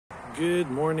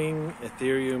Good morning,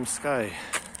 Etherium sky.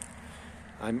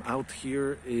 I'm out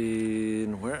here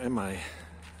in, where am I?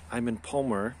 I'm in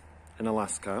Palmer, in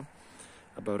Alaska,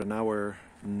 about an hour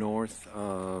north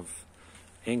of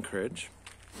Anchorage.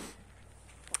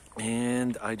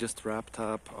 And I just wrapped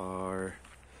up our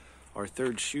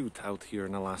third shoot out here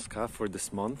in Alaska for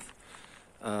this month.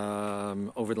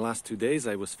 Over the last 2 days,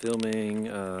 I was filming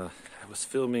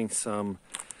some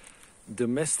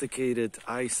domesticated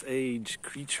ice age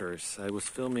creatures. I was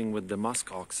filming with the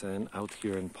musk oxen out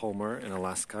here in Palmer in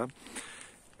Alaska.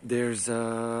 There's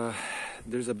a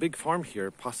big farm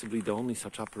here, possibly the only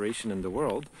such operation in the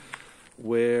world,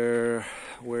 where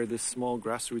this small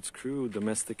grassroots crew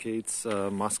domesticates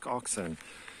musk oxen.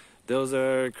 Those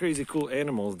are crazy cool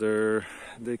animals.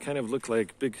 They kind of look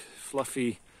like big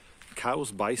fluffy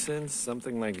cows, bisons,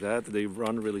 something like that. They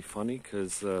run really funny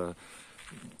because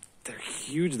they're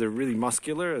huge, they're really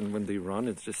muscular, and when they run,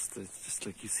 it's just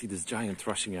like you see this giant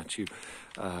rushing at you.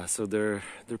 So they're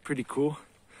pretty cool.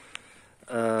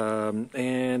 And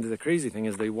the crazy thing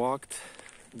is, they walked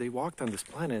on this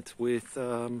planet with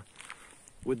the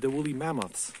woolly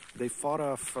mammoths. They fought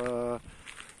off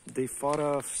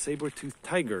saber-toothed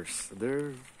tigers.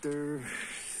 They're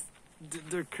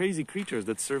crazy creatures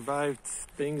that survived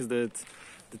things that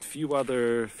few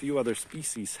other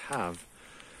species have.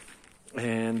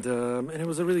 And it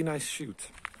was a really nice shoot.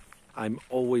 I'm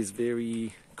always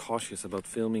very cautious about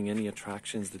filming any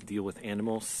attractions that deal with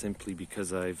animals, simply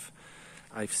because I've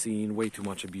seen way too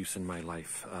much abuse in my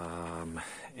life,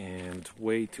 and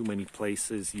way too many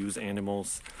places use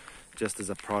animals just as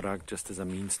a product, just as a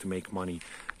means to make money.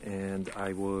 And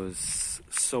I was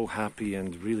so happy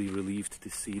and really relieved to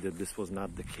see that this was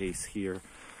not the case here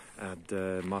at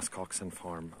the Musk Ox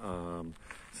Farm.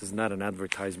 This is not an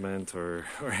advertisement or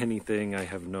anything. I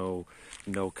have no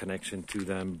connection to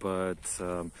them, but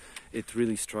it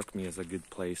really struck me as a good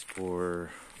place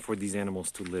for these animals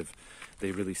to live.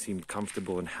 They really seemed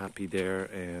comfortable and happy there,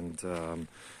 and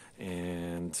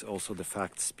also the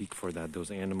facts speak for that.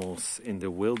 Those animals in the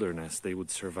wilderness, they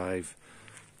would survive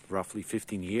roughly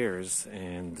 15 years,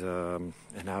 and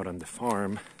out on the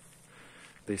farm,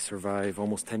 they survive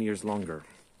almost 10 years longer.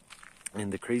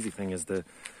 And the crazy thing is the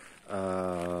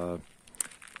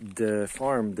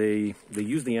farm, they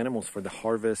use the animals for the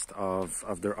harvest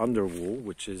of their underwool,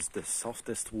 which is the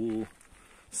softest wool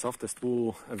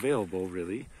available,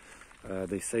 really.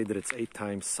 They say that it's 8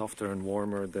 times softer and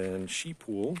warmer than sheep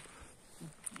wool,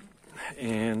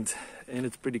 and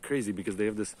it's pretty crazy because they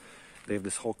have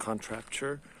this whole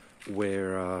contrapture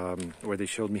where they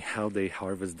showed me how they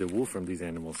harvest the wool from these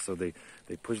animals. So they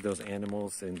push those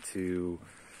animals into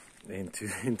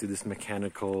this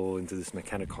mechanical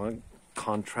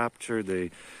contrapture. They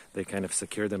kind of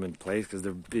secure them in place because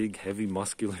they're big, heavy,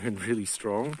 muscular, and really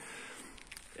strong.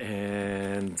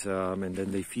 And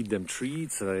then they feed them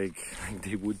treats like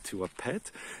they would to a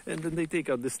pet. And then they take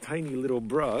out this tiny little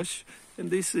brush,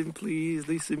 and they simply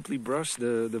brush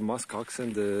the musk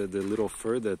oxen, the little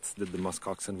fur that the musk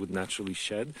oxen would naturally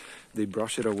shed. They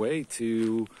brush it away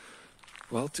to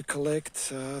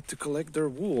collect their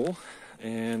wool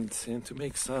and to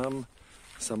make some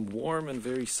warm and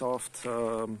very soft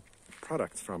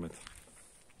products from it.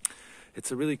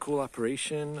 It's a really cool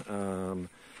operation.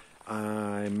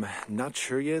 I'm not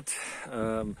sure yet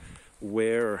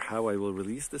where or how I will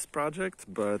release this project,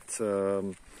 but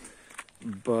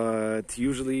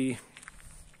usually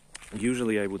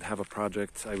I would have a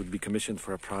project. I would be commissioned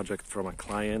for a project from a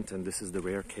client, and this is the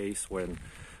rare case when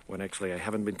actually I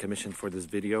haven't been commissioned for this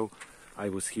video. I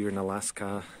was here in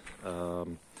Alaska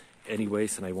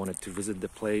anyways, and I wanted to visit the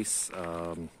place.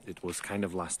 It was kind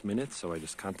of last minute, so I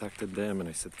just contacted them and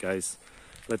I said, guys,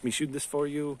 let me shoot this for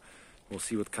you. We'll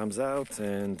see what comes out,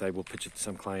 and I will pitch it to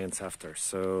some clients after.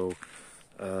 So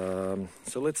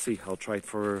let's see. I'll try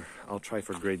for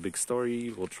Great Big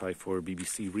Story. We'll try for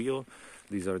BBC Reel.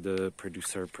 These are the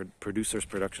producers,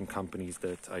 production companies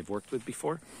that I've worked with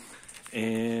before,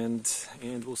 and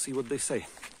we'll see what they say.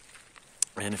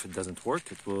 And if it doesn't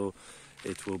work, it will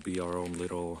be our own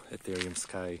little Etherium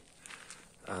Sky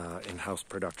in-house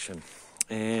production.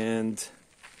 And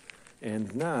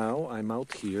now I'm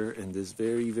out here in this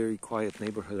very, very quiet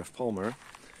neighborhood of Palmer,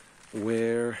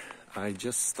 where I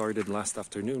just started last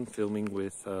afternoon filming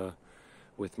with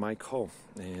Mike Hull.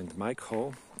 And Mike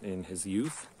Hull, in his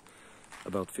youth,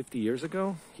 about 50 years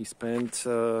ago, he spent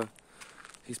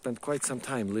quite some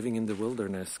time living in the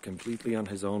wilderness, completely on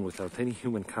his own, without any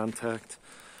human contact.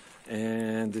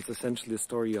 And it's essentially a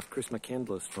story of Chris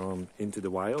McCandless from Into the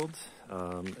Wild,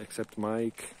 except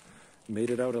Mike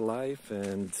made it out alive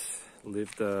and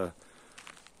lived a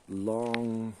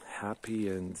long, happy,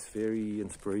 and very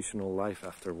inspirational life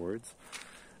afterwards.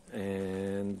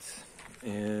 And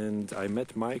I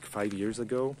met Mike 5 years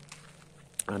ago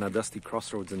on a dusty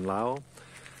crossroads in Laos.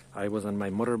 I was on my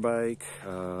motorbike,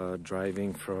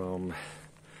 driving from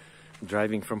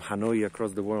Hanoi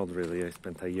across the world, really. I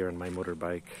spent a year on my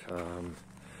motorbike.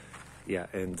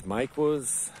 And Mike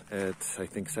was at, I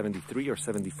think, 73 or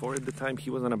 74 at the time. He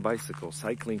was on a bicycle,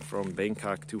 cycling from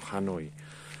Bangkok to Hanoi.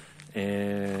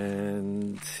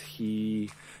 And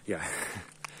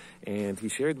and he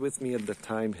shared with me at the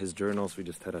time his journals. We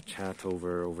just had a chat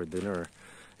over dinner.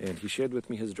 And he shared with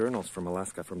me his journals from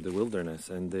Alaska, from the wilderness,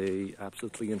 and they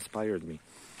absolutely inspired me.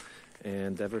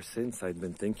 And ever since, I'd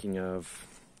been thinking of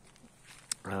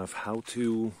how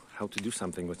to do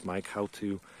something with Mike, how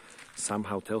to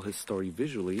somehow tell his story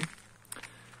visually.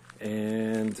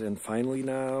 And finally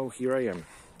now, here I am.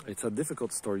 It's a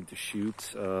difficult story to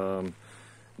shoot.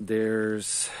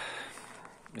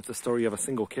 It's a story of a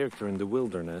single character in the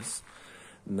wilderness.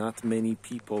 Not many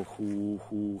people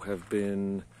who have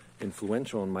been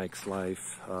influential in Mike's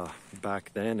life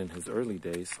back then in his early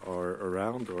days are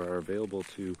around or are available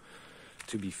to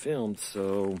be filmed.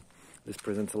 So this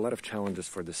presents a lot of challenges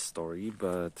for this story,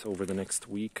 but over the next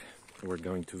week we're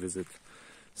going to visit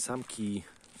some key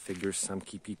figures, some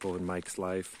key people in Mike's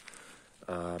life.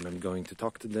 I'm going to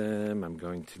talk to them. I'm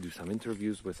going to do some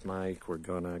interviews with Mike. We're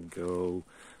gonna go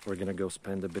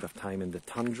spend a bit of time in the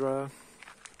tundra,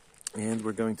 and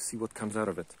we're going to see what comes out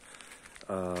of it.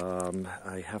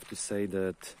 I have to say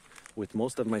that with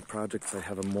most of my projects, I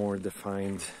have a more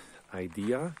defined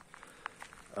idea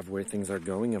of where things are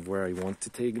going, of where I want to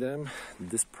take them.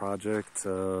 This project,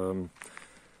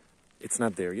 it's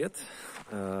not there yet,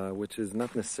 which is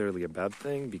not necessarily a bad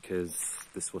thing, because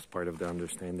this was part of the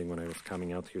understanding when I was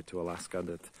coming out here to Alaska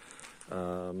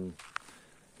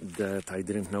that I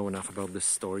didn't know enough about this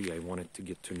story. I wanted to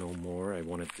get to know more. I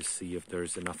wanted to see if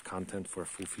there's enough content for a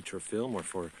full feature film or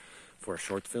for a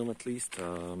short film at least.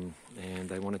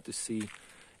 And I wanted to see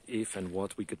if and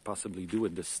what we could possibly do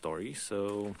with this story.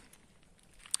 So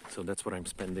that's what I'm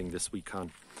spending this week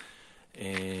on.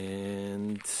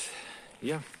 And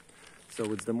yeah,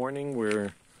 so it's the morning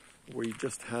where we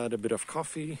just had a bit of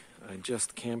coffee. I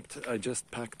just camped. I just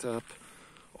packed up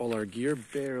all our gear,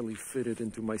 barely fitted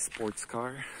into my sports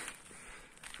car.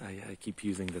 I keep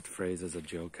using that phrase as a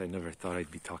joke. I never thought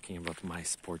I'd be talking about my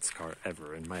sports car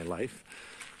ever in my life.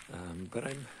 But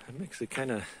I'm actually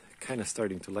kind of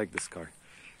starting to like this car.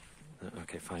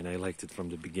 Okay, fine. I liked it from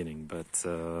the beginning, but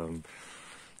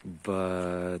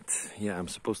yeah, I'm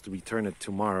supposed to return it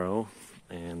tomorrow,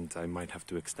 and I might have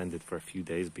to extend it for a few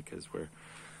days because we're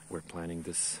planning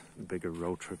this bigger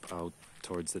road trip out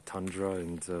towards the tundra,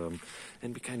 and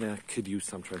we kind of could use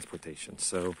some transportation.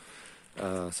 So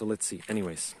let's see.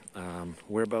 Anyways,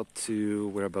 we're about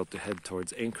to head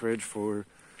towards Anchorage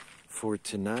for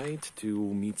tonight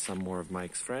to meet some more of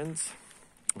Mike's friends,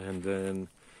 and then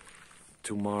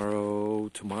tomorrow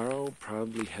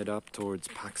probably head up towards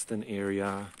Paxton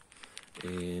area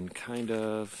in kind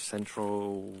of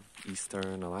central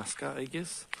eastern Alaska, I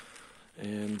guess,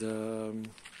 and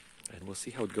we'll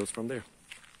see how it goes from there.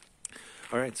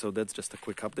 All right, so that's just a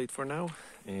quick update for now,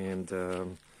 and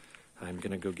I'm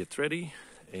gonna go get ready,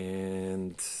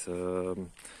 and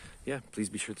yeah, please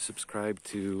be sure to subscribe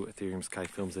to Ethereum Sky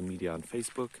Films and Media on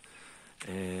Facebook,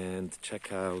 and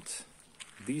check out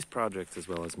these projects as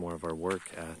well as more of our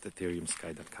work at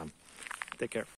ethereumsky.com. Take care.